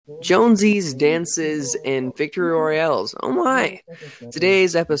Jonesies, dances, and victory royales. Oh my!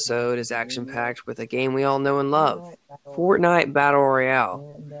 Today's episode is action packed with a game we all know and love, Fortnite Battle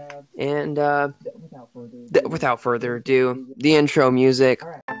Royale. And without further ado, the intro music.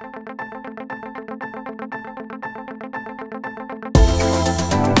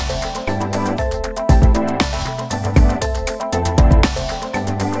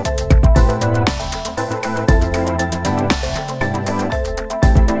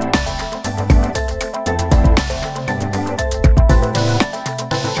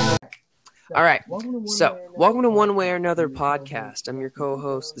 All right, so welcome to One Way or Another podcast. I'm your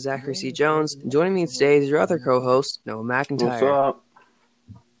co-host, Zachary C. Jones. And joining me today is your other co-host, Noah McIntyre.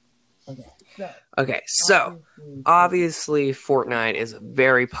 What's up? Okay, so obviously Fortnite is a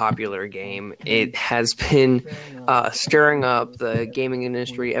very popular game. It has been stirring up the gaming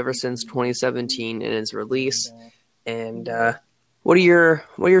industry ever since 2017 in its release. And what are your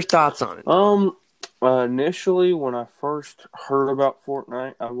thoughts on it? Initially, when I first heard about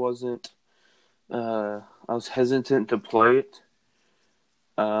Fortnite, I was hesitant to play it.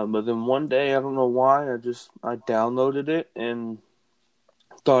 But then one day, I don't know why, I downloaded it and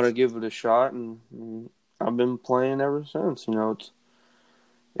thought I'd give it a shot, and I've been playing ever since. You know,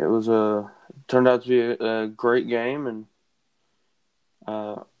 it turned out to be a great game,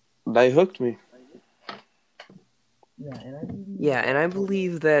 and they hooked me. Yeah, and I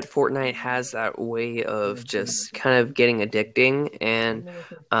believe that Fortnite has that way of just kind of getting addicting. And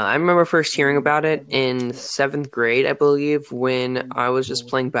I remember first hearing about it in 7th grade, I believe, when I was just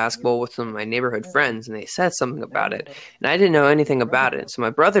playing basketball with some of my neighborhood friends, and they said something about it. And I didn't know anything about it, so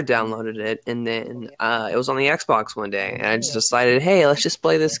my brother downloaded it, and then it was on the Xbox one day, and I just decided, hey, let's just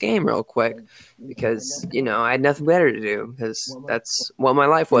play this game real quick, because, you know, I had nothing better to do, because that's what my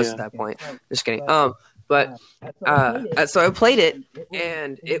life was at that point. Just kidding. So I played it,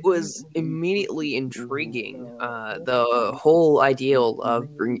 and it was immediately intriguing. The whole ideal of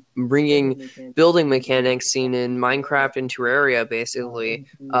bringing building mechanics seen in Minecraft and Terraria, basically,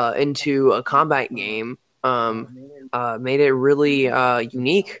 into a combat game, made it really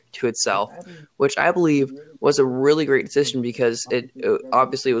unique to itself, which I believe was a really great decision, because it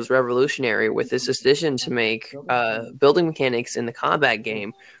obviously was revolutionary with this decision to make building mechanics in the combat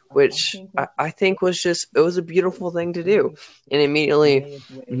game, which I think was a beautiful thing to do, and immediately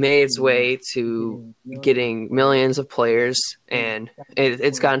made its way to getting millions of players, and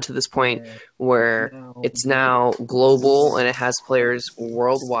it's gotten to this point where it's now global and it has players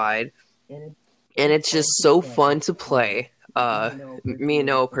worldwide, and it's just so fun to play. Me and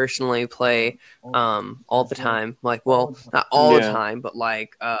Noah personally play all the time. Like, well, not all the time, but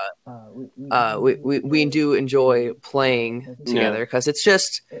like we do enjoy playing together, because it's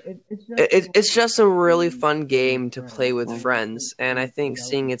just a really fun game to play with friends, and I think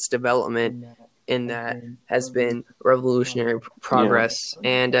seeing its development in that has been revolutionary progress.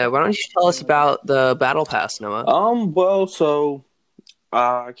 And why don't you tell us about the Battle Pass, Noah?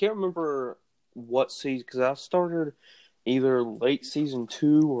 I can't remember what season, because I started either late season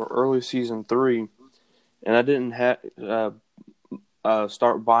 2 or early season 3, and I didn't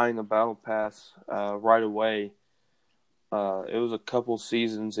start buying the Battle Pass right away. It was a couple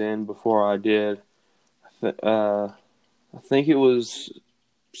seasons in before I did. I think it was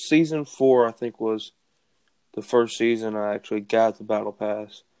season 4. I think was the first season I actually got the Battle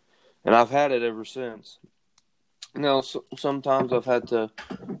Pass, and I've had it ever since. Now, sometimes I've had to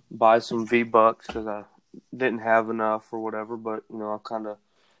buy some V-Bucks because I didn't have enough or whatever, but, you know, I kind of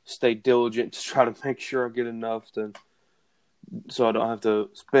stay diligent to try to make sure I get enough so I don't have to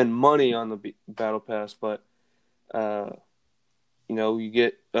spend money on the Battle Pass. But, you know, you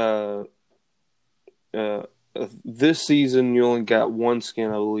get this season you only got one skin,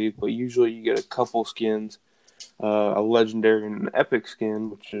 I believe, but usually you get a couple skins, a legendary and an epic skin,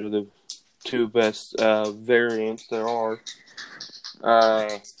 which are the two best variants there are.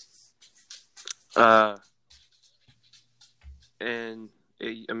 And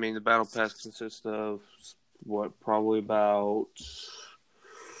the Battle Pass consists of probably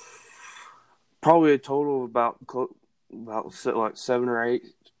a total of about like 7 or 8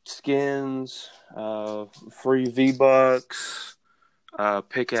 skins, free V-Bucks,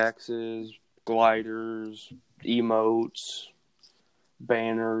 pickaxes, gliders, emotes,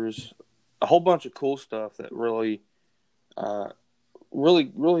 banners, a whole bunch of cool stuff that really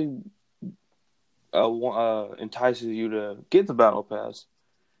entices you to get the Battle Pass.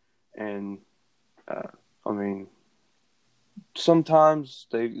 And sometimes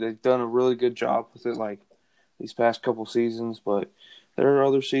they've done a really good job with it, like these past couple seasons, but there are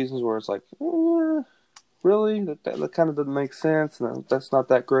other seasons where it's like, really? That kind of doesn't make sense. No, that's not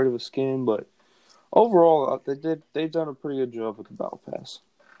that great of a skin, but overall, they've done a pretty good job with the Battle Pass.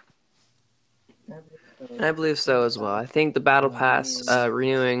 I believe so as well. I think the Battle Pass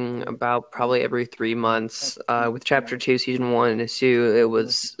renewing about probably every 3 months. With Chapter 2, Season 1 and 2, it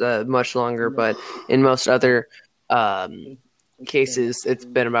was much longer, but in most other cases, it's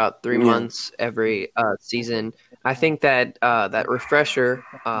been about 3 months every season. I think that that refresher,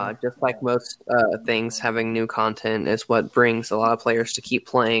 just like most things, having new content is what brings a lot of players to keep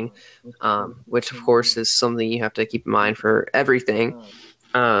playing, which, of course, is something you have to keep in mind for everything.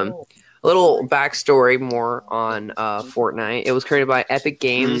 A little backstory more on Fortnite. It was created by Epic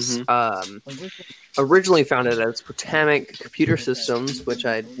Games, originally founded as Potomac Computer Systems, which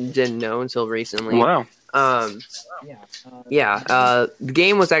I didn't know until recently. Wow. The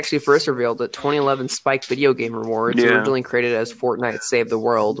game was actually first revealed at 2011 Spike Video Game Awards, originally created as Fortnite Save the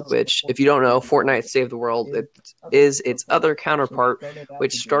World, which, if you don't know, Fortnite Save the World is its other counterpart,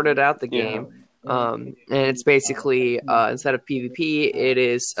 which started out the game. And it's basically instead of PvP, it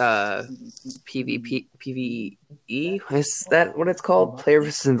is PvP PvE. Is that what it's called? Player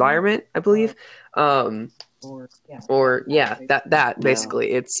versus environment, I believe.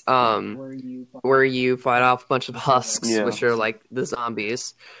 Basically it's where you fight off a bunch of husks, which are like the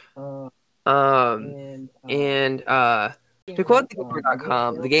zombies. To quote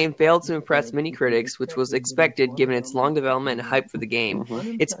TheGamer.com, the game failed to impress many critics, which was expected given its long development and hype for the game.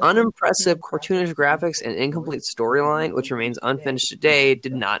 Its unimpressive cartoonish graphics and incomplete storyline, which remains unfinished today,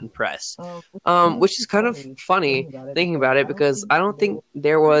 did not impress. Which is kind of funny thinking about it, because I don't think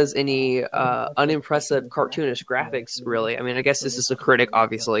there was any unimpressive cartoonish graphics, really. I mean, I guess this is a critic,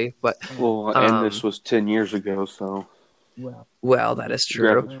 obviously, but... Well, and this was 10 years ago, so... Well, that is true.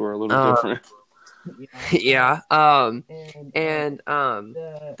 Graphics were a little different. The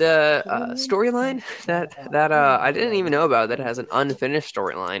storyline that I didn't even know about, that has an unfinished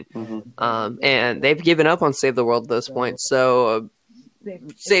storyline, and they've given up on Save the World at this point, so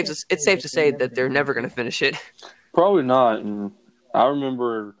it's safe to say that they're never going to finish it. Probably not. And I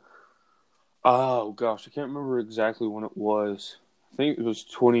remember, oh gosh, I can't remember exactly when it was. I think it was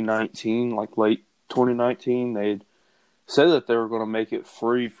 2019, like late 2019. They'd said that they were going to make it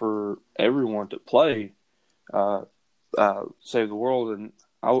free for everyone to play, Save the World, and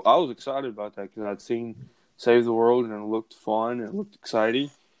I was excited about that because I'd seen Save the World and it looked fun and it looked exciting,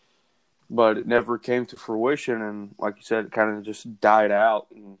 but it never came to fruition, and like you said, it kind of just died out.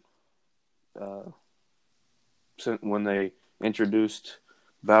 And when they introduced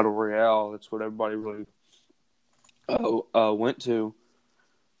Battle Royale, that's what everybody really went to,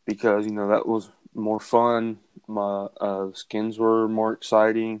 because that was more fun. My skins were more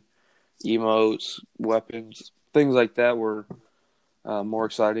exciting, emotes, weapons, things like that were more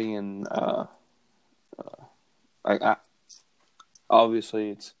exciting, and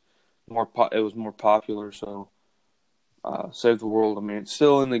obviously it was more popular. So Save the World, I mean, it's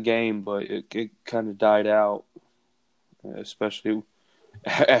still in the game, but it kind of died out, especially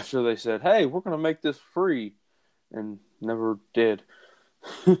after they said, "Hey, we're going to make this free," and never did.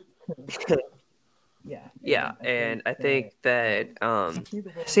 And I think that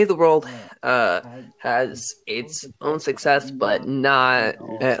Save the World has its own success, but not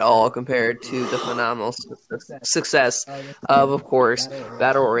at all compared to the phenomenal success of course,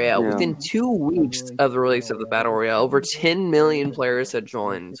 Battle Royale. Within 2 weeks of the release of the Battle Royale, over 10 million players had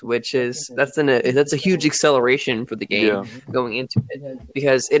joined, which is that's a huge acceleration for the game going into it,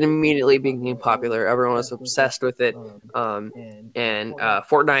 because it immediately became popular. Everyone was obsessed with it, and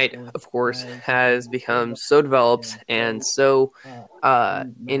Fortnite, of course, has become so developed and so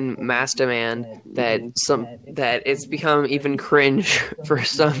in mass demand that it's become even cringe for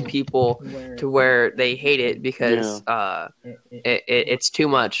some people, to where they hate it because it's too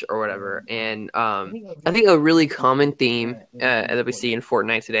much or whatever. And I think a really common theme that we see in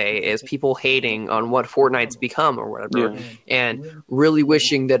Fortnite today is people hating on what Fortnite's become or whatever, and really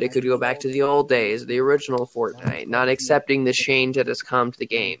wishing that it could go back to the old days, the original Fortnite, not accepting the change that has come to the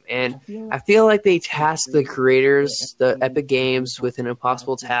game. And I feel like they tasked the creators, the Epic Games, with an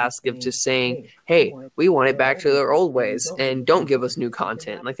impossible task of just saying, "Hey, we want it back to their old ways, and don't give us new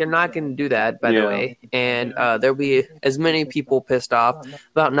content." Like, they're not going to do that, by the way. And there'll be as many people pissed off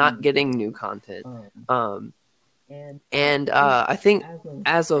about not getting new content. I think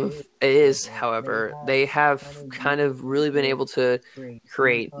as of it is, however, they have kind of really been able to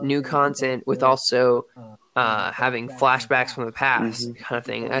create new content with also having flashbacks from the past kind of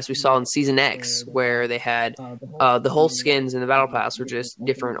thing, as we saw in Season X, where they had the whole skins in the Battle Pass were just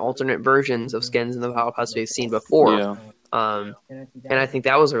different alternate versions of skins in the Battle Pass we've seen before. And I think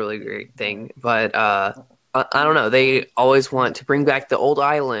that was a really great thing. But I don't know. They always want to bring back the old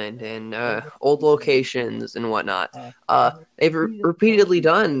island and old locations and whatnot. They've repeatedly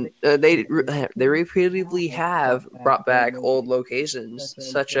done. They repeatedly have brought back old locations,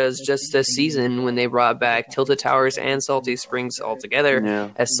 such as just this season when they brought back Tilted Towers and Salty Springs all together Yeah.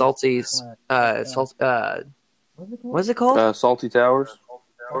 as Salty's what is it called? Salty Towers.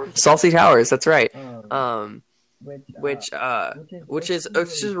 Salty Towers. That's right. Which is a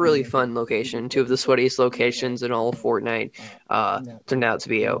really fun location. Two of the sweatiest locations in all of Fortnite turned out to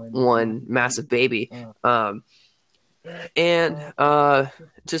be one massive baby. And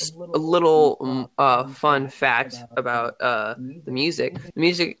just a little fun fact about the music. The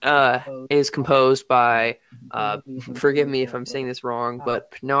music is composed by, forgive me if I'm saying this wrong,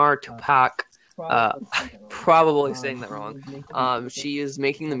 but Pinar Tupac. Probably saying that wrong. She is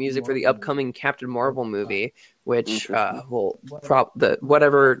making the music for the upcoming Captain Marvel movie, which whenever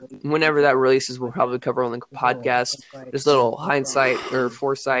that releases, we'll probably cover on the podcast. Just a little hindsight or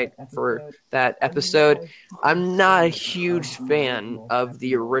foresight for that episode. I'm not a huge fan of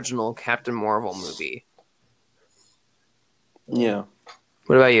the original Captain Marvel movie. Yeah.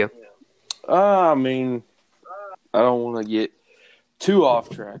 What about you? I mean, I don't want to get too off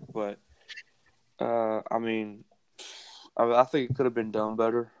track, but I mean, I think it could have been done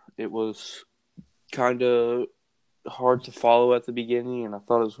better. It was kind of hard to follow at the beginning, and I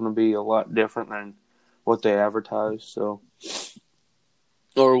thought it was going to be a lot different than what they advertised. So,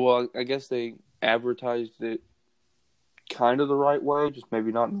 I guess they advertised it kind of the right way, just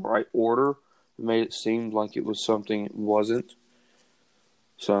maybe not in the right order. It made it seem like it was something it wasn't.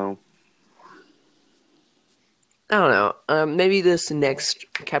 So, I don't know. Maybe this next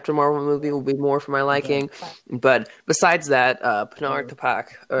Captain Marvel movie will be more for my liking. But besides that, Pinar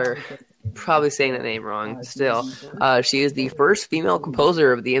Tupac, or probably saying that name wrong still, she is the first female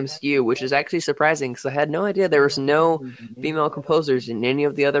composer of the MCU, which is actually surprising because I had no idea there was no female composers in any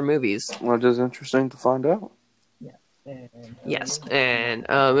of the other movies. well, it is interesting to find out. Yes, and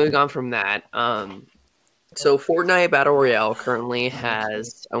moving on from that, so Fortnite Battle Royale currently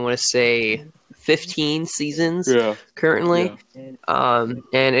has, I want to say, 15 seasons currently. And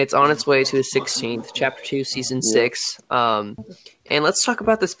it's on its way to the 16th, Chapter 2, Season 6. And let's talk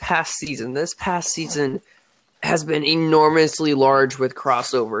about this past season. This past season has been enormously large with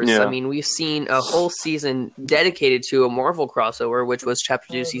crossovers. Yeah. I mean, we've seen a whole season dedicated to a Marvel crossover, which was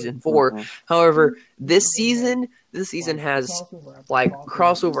Chapter 2, Season 4. Mm-hmm. However, this season has, like,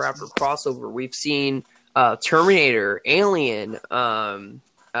 crossover after crossover. We've seen Terminator, Alien,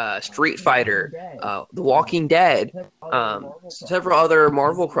 Street Fighter, The Walking Dead, several other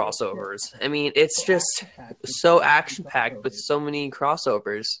Marvel crossovers. I mean, it's just so action-packed with so many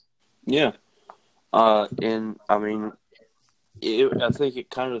crossovers. Yeah. And, I mean, I think it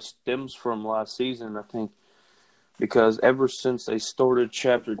kind of stems from last season, I think, because ever since they started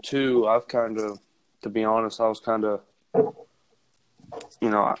Chapter 2, I've kind of, to be honest, I was kind of, I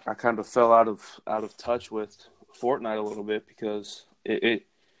kind of fell out of touch with Fortnite a little bit because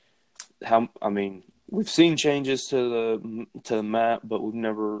we've seen changes to the map, but we've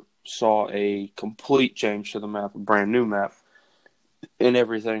never saw a complete change to the map, a brand new map, and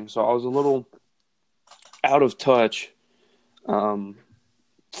everything. So I was a little out of touch for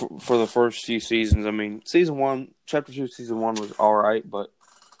the first few seasons. I mean, Season 1, Chapter 2, Season 1 was all right, but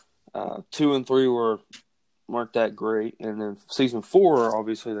 2 and 3 weren't that great. And then Season 4,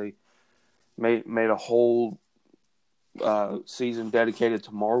 obviously, they made a whole season dedicated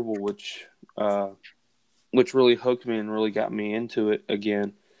to Marvel, which really hooked me and really got me into it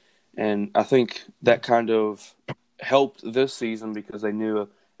again. And I think that kind of helped this season because they knew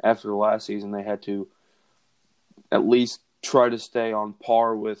after the last season they had to at least try to stay on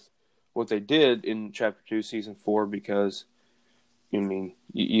par with what they did in Chapter 2, Season 4, because, I mean,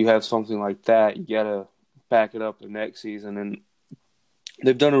 you have something like that, you got to back it up the next season. And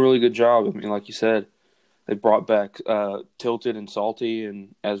they've done a really good job. I mean, like you said, they brought back Tilted and Salty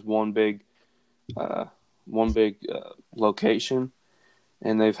and as one big location,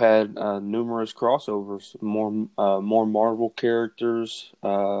 and they've had numerous crossovers, more Marvel characters,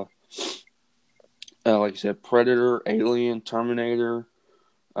 like you said, Predator, Alien, Terminator,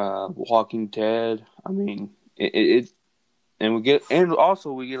 Walking Dead. I mean, and we get a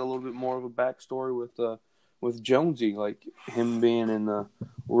little bit more of a backstory with Jonesy, like him being in the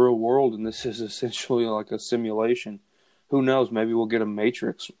real world, and this is essentially like a simulation. Who knows? Maybe we'll get a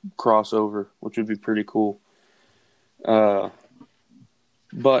Matrix crossover, which would be pretty cool. But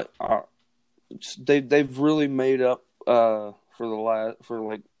they've really made up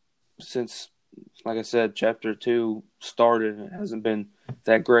since like I said, Chapter 2 started and it hasn't been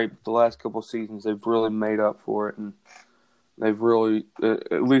that great. But the last couple seasons, they've really made up for it, and they've really,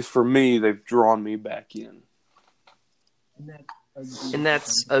 at least for me, they've drawn me back in. And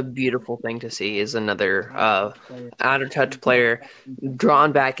that's a beautiful thing to see, is another out of touch player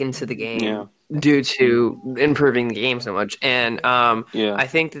drawn back into the game. Yeah. Due to improving the game so much. And Yeah. I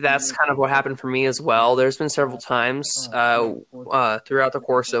think that's kind of what happened for me as well. There's been several times throughout the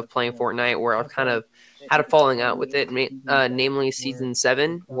course of playing Fortnite where I've kind of had a falling out with it, namely Season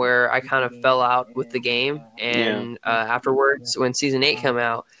 7, where I kind of fell out with the game. And afterwards, when Season 8 came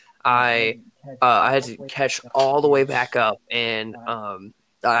out, I had to catch all the way back up. And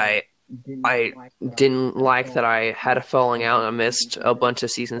I didn't like that I had a falling out and I missed a bunch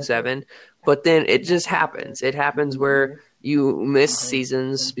of Season 7. But then it just happens. It happens where you miss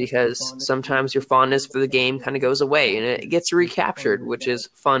seasons because sometimes your fondness for the game kind of goes away and it gets recaptured, which is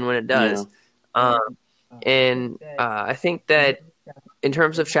fun when it does. And I think that in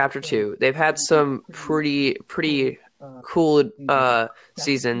terms of Chapter 2, they've had some pretty cool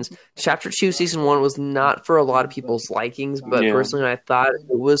seasons. Chapter 2, Season 1 was not for a lot of people's likings, but personally I thought it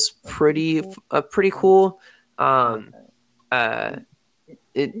was pretty cool.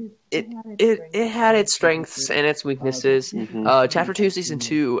 It had its strengths and its weaknesses. Chapter 2, Season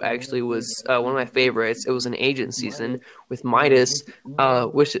 2 actually was one of my favorites. It was an agent season with Midas,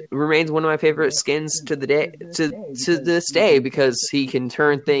 which remains one of my favorite skins to this day because he can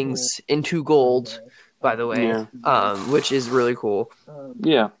turn things into gold, by the way, which is really cool.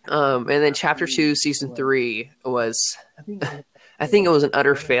 And then Chapter 2, Season 3 was, I think it was an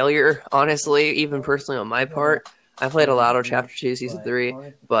utter failure, honestly, even personally on my part. I played a lot of Chapter 2, Season 3,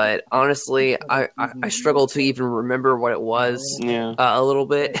 but honestly, I struggle to even remember what it was a little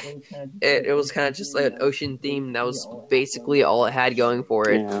bit. It was kind of just like an ocean theme. That was basically all it had going for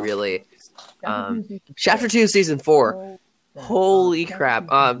it, really. Chapter 2, Season 4. Holy crap.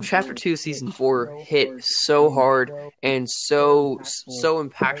 Chapter 2, Season 4 hit so hard and so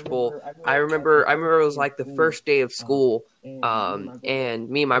impactful. I remember it was like the first day of school, and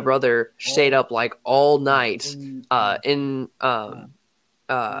me and my brother stayed up like all night in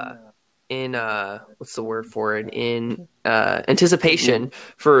what's the word for it, in anticipation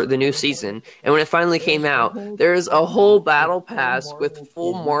for the new season. And when it finally came out, there's a whole battle pass with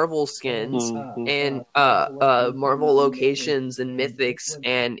full Marvel skins and Marvel locations and mythics,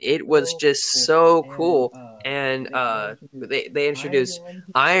 and it was just so cool. And they introduced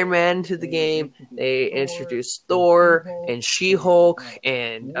Iron Man to the game. They introduced Thor and She-Hulk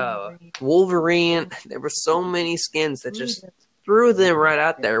and Wolverine. There were so many skins that just threw them right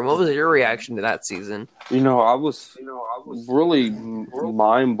out there. What was your reaction to that season? I was really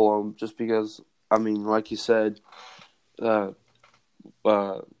mind blown just because, I mean, like you said,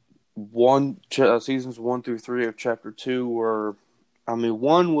 seasons 1 through 3 of Chapter 2 were, I mean,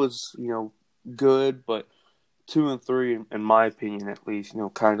 1 was, good, but 2 and 3, in my opinion at least,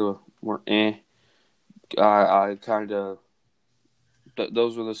 kind of were eh. I kind of,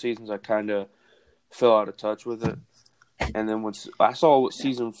 those were the seasons I kind of fell out of touch with it. And then once I saw what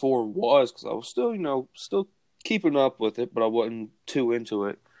Season 4 was, because I was still keeping up with it, but I wasn't too into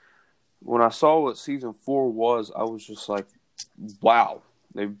it. When I saw what Season 4 was, I was just like, wow.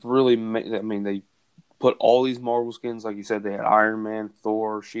 They really made, I mean, they put all these Marvel skins, like you said, they had Iron Man,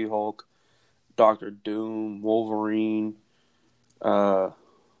 Thor, She-Hulk, Doctor Doom, Wolverine,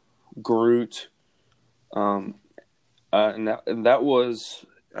 Groot. And that was,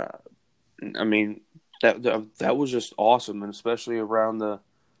 I mean, that was just awesome, and especially around the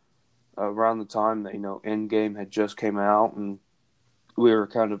time that Endgame had just came out, and we were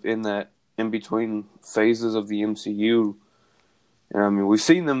kind of in that in between phases of the MCU. And I mean, we've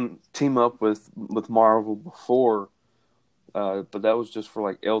seen them team up with Marvel before, but that was just for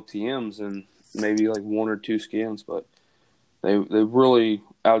like LTMs and maybe like 1 or 2 skins. But they really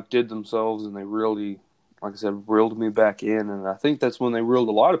outdid themselves, and they really, like I said, reeled me back in. And I think that's when they reeled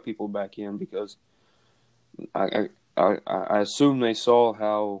a lot of people back in, because I assume they saw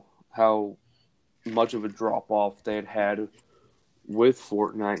how much of a drop off they had with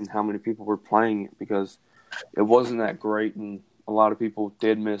Fortnite and how many people were playing it, because it wasn't that great, and a lot of people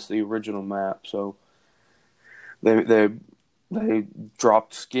did miss the original map. So they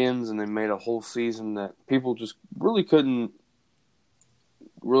dropped skins, and they made a whole season that people just really couldn't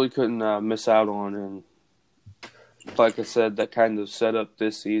miss out on. And like I said, that kind of set up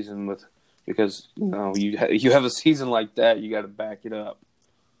this season with. Because you have a season like that, you got to back it up.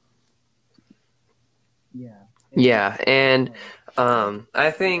 Yeah. Yeah, and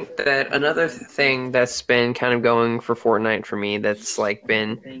I think that another thing that's been kind of going for Fortnite for me that's like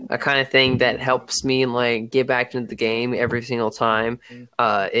been a kind of thing that helps me like get back into the game every single time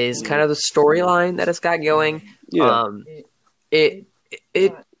is kind of the storyline that it's got going. Yeah. Um, it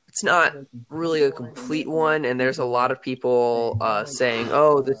it it's not really a complete one, and there's a lot of people saying,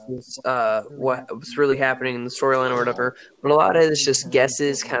 "Oh, this is what's really happening in the storyline or whatever." But a lot of it is just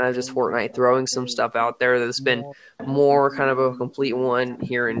guesses, kind of just Fortnite throwing some stuff out there that's been more kind of a complete one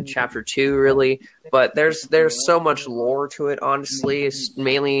here in Chapter 2, really. But there's so much lore to it, honestly. It's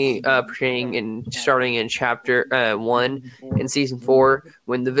mainly pertaining in starting in Chapter 1 in Season 4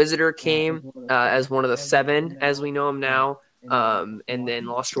 when the Visitor came as one of the 7, as we know him now. And then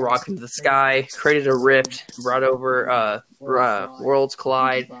launched a rock into the sky, created a rift, brought over Worlds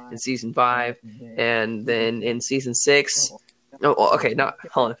Collide in Season 5, and then in Season 6, oh, okay, not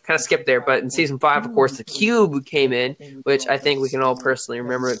hold on, kind of skipped there, but in Season 5, of course, the Cube came in, which I think we can all personally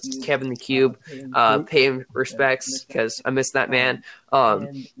remember. Kevin the Cube, pay him respects, because I miss that man.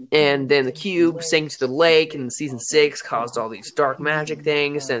 And then the Cube sank to the lake in Season 6, caused all these dark magic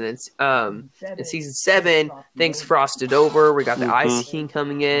things, and then in Season 7, things frosted over. We got the Ice King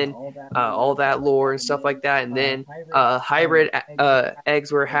coming in, all that lore and stuff like that, and then hybrid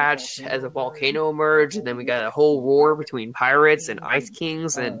eggs were hatched as a volcano emerged, and then we got a whole war between pirates and Ice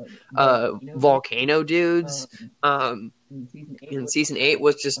Kings and volcano dudes. And Season 8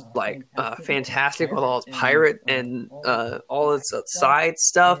 was just like fantastic with all its pirate and all its side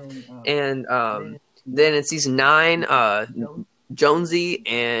stuff. And then in Season 9, Jonesy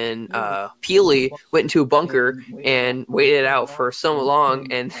and Peely went into a bunker and waited out for so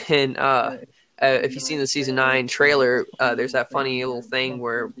long. And then if you've seen the Season 9 trailer, there's that funny little thing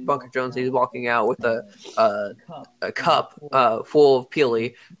where Bunker Jonesy is walking out with a cup full of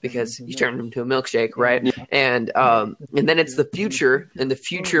Peely because he turned him into a milkshake, right? Yeah. And then it's the future, and the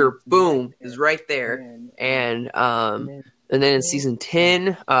future, boom, is right there. And then in Season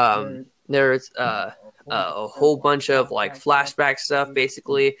 10, there's a whole bunch of like flashback stuff,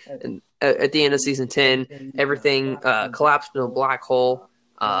 basically. And at the end of Season 10, everything collapsed into a black hole.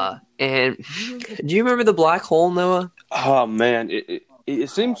 And do you remember the black hole, Noah? Oh man, it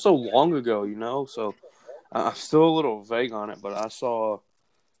seems so long ago, So I'm still a little vague on it, but I saw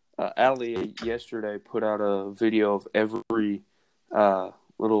Ali yesterday put out a video of every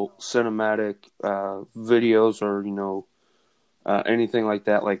little cinematic videos or anything like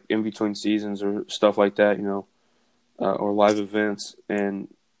that, like in between seasons or stuff like that, or live events, and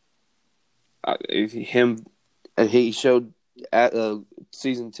he showed at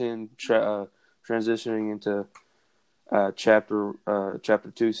Season 10 transitioning into chapter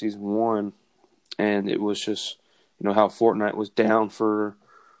 2 Season 1, and it was just how Fortnite was down for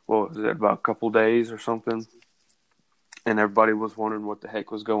what was it, about a couple days or something, and everybody was wondering what the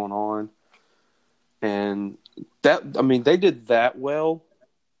heck was going on. And they did that well,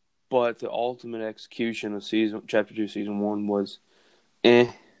 but the ultimate execution of chapter 2 Season 1 was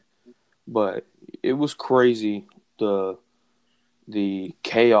but it was crazy, the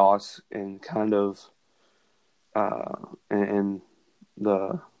chaos and kind of and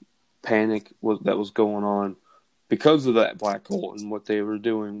the panic that was going on because of that black hole and what they were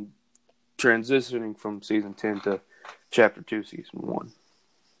doing, transitioning from Season 10 to Chapter 2 Season 1.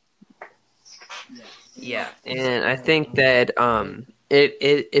 Yeah, and I think that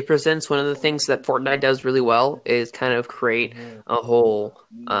it presents one of the things that Fortnite does really well is kind of create a whole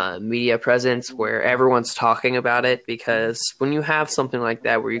media presence where everyone's talking about it, because when you have something like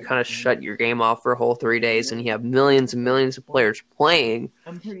that where you kind of shut your game off for a whole 3 days and you have millions and millions of players playing,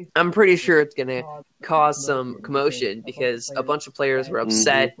 I'm pretty sure it's going to cause some commotion because a bunch of players were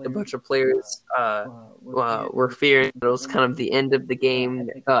upset, a bunch of players were fearing that it was kind of the end of the game,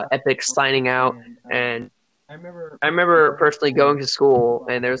 Epic signing out. And I remember personally going to school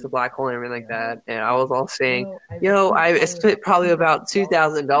and there was the black hole and everything like that, and I was all saying, "Yo, I spent probably about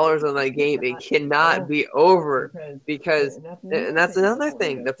 $2,000 on that game. It cannot be over." Because, and that's another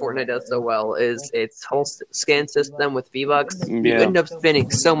thing that Fortnite does so well is its whole skin system with V-Bucks. You end up spending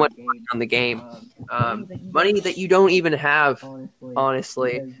so much money on the game, money that you don't even have,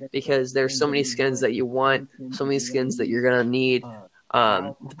 honestly, because there's so many skins that you want, so many skins that you're gonna need.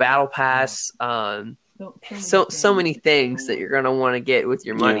 The battle pass, so many things that you're gonna want to get with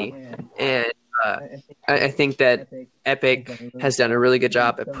your money, and I think that Epic has done a really good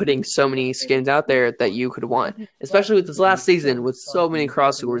job at putting so many skins out there that you could want, especially with this last season with so many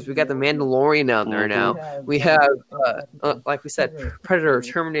crossovers. We got the Mandalorian out there now. We have, like we said, Predator,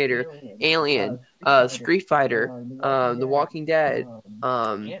 Terminator, Alien, Street Fighter, The Walking Dead,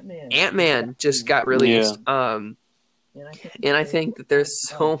 Ant-Man just got released. And I think that there's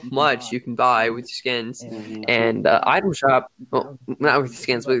so much you can buy with skins. And item shop, well, not with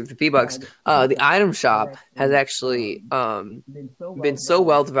skins, but with the V-Bucks. The item shop has actually been so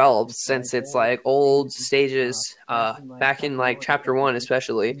well developed since it's like old stages, back in like chapter 1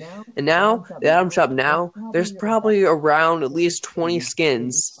 especially. And now the item shop there's probably around at least 20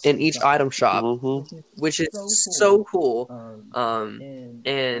 skins in each item shop, which is so cool.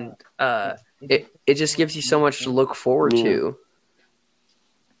 And it just gives you so much to look forward to.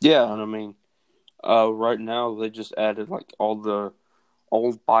 Yeah, and I mean, right now they just added like all the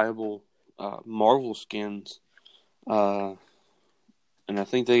old buyable Marvel skins, and I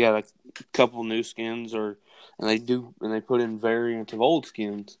think they got a couple new skins, and they put in variants of old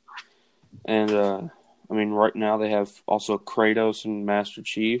skins, and I mean right now they have also Kratos and Master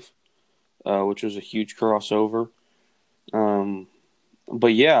Chief, which was a huge crossover.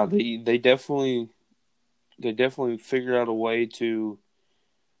 But yeah, they definitely figured out a way to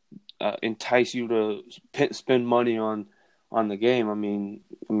entice you to spend money on the game. I mean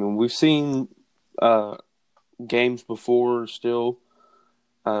we've seen games before still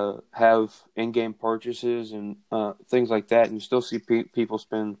have in-game purchases and things like that, and you still see people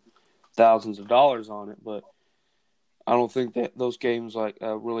spend thousands of dollars on it. But I don't think that those games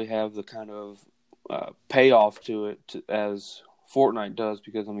really have the kind of payoff to it as Fortnite does,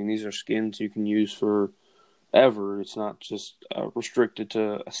 because I mean these are skins you can use forever. It's not just restricted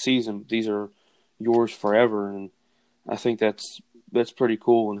to a season. These are yours forever, and I think that's pretty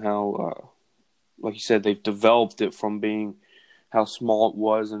cool. And how, like you said, they've developed it from being how small it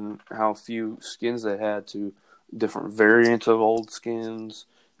was and how few skins they had to different variants of old skins,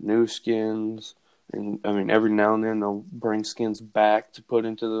 new skins, and I mean every now and then they'll bring skins back to put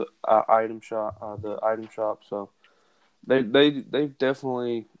into the item shop. So. They've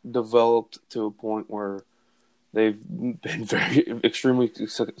definitely developed to a point where they've been extremely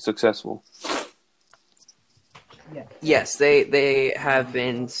successful. Yes, they have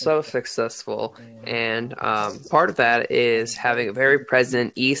been so successful, and part of that is having a very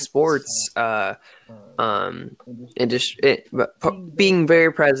present esports industry, being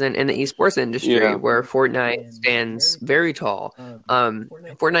very present in the esports industry, where Fortnite stands very tall.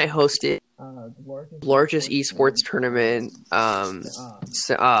 Fortnite hosted the largest esports tournament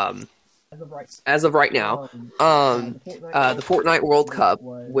as of right now, the Fortnite World Cup,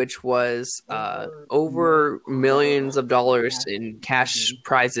 which was over millions of dollars in cash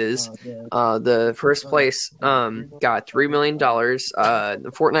prizes. The first place got $3 million.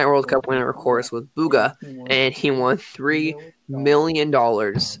 The Fortnite World Cup winner, of course, was Bugha, and he won $3 million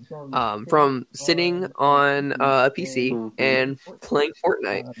from sitting on a PC and playing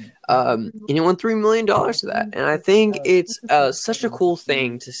Fortnite. And he won $3 million for that. And I think it's such a cool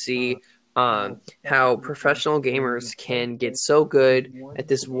thing to see how professional gamers can get so good at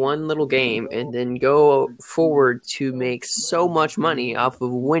this one little game and then go forward to make so much money off of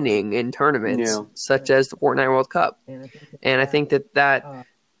winning in tournaments such as the Fortnite World Cup. And I think that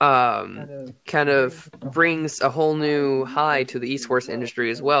kind of brings a whole new high to the esports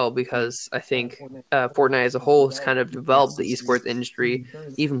industry as well, because I think Fortnite as a whole has kind of developed the esports industry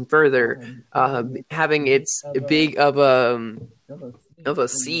even further, having its big of a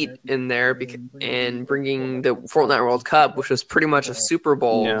seat in there, and bringing the Fortnite World Cup, which was pretty much a Super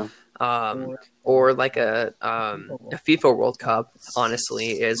Bowl, or like a FIFA World Cup,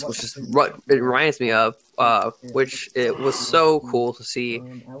 honestly, which is what it reminds me of, which it was so cool to see,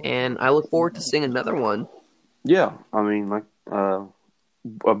 and I look forward to seeing another one. Yeah, I mean, like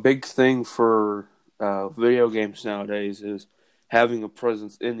a big thing for video games nowadays is having a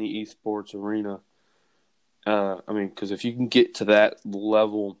presence in the esports arena. I mean, because if you can get to that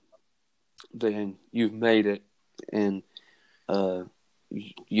level, then you've made it, and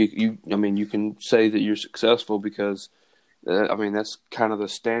you can say that you're successful, because I mean that's kind of the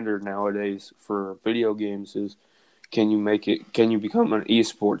standard nowadays for video games is, can you make it? Can you become an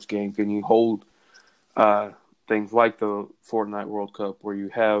esports game? Can you hold things like the Fortnite World Cup, where you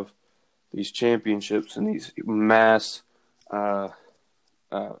have these championships and these mass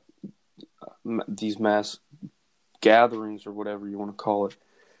gatherings, or whatever you want to call it,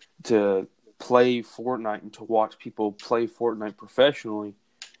 to play Fortnite and to watch people play Fortnite professionally.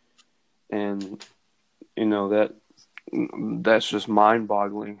 And that's just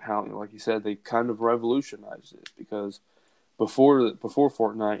mind-boggling how, like you said, they kind of revolutionized it. Because before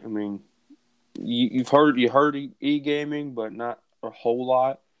Fortnite, I mean, you heard e-gaming, but not a whole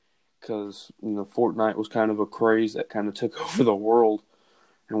lot, because Fortnite was kind of a craze that kind of took over the world.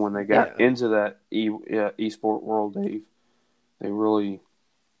 And when they got into that esport world, they really,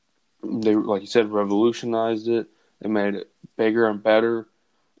 like you said, revolutionized it. They made it bigger and better.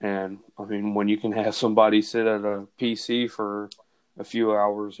 And I mean, when you can have somebody sit at a PC for a few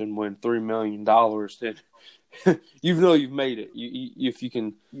hours and win $3 million, then you've made it. If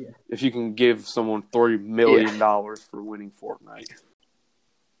you can give someone $3 million for winning Fortnite.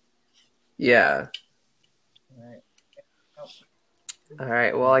 Yeah. All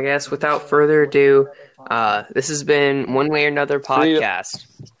right. Well, I guess without further ado, this has been One Way or Another podcast.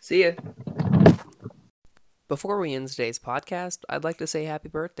 See ya. Before we end today's podcast, I'd like to say happy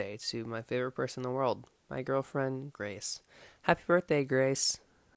birthday to my favorite person in the world, my girlfriend, Grace. Happy birthday, Grace.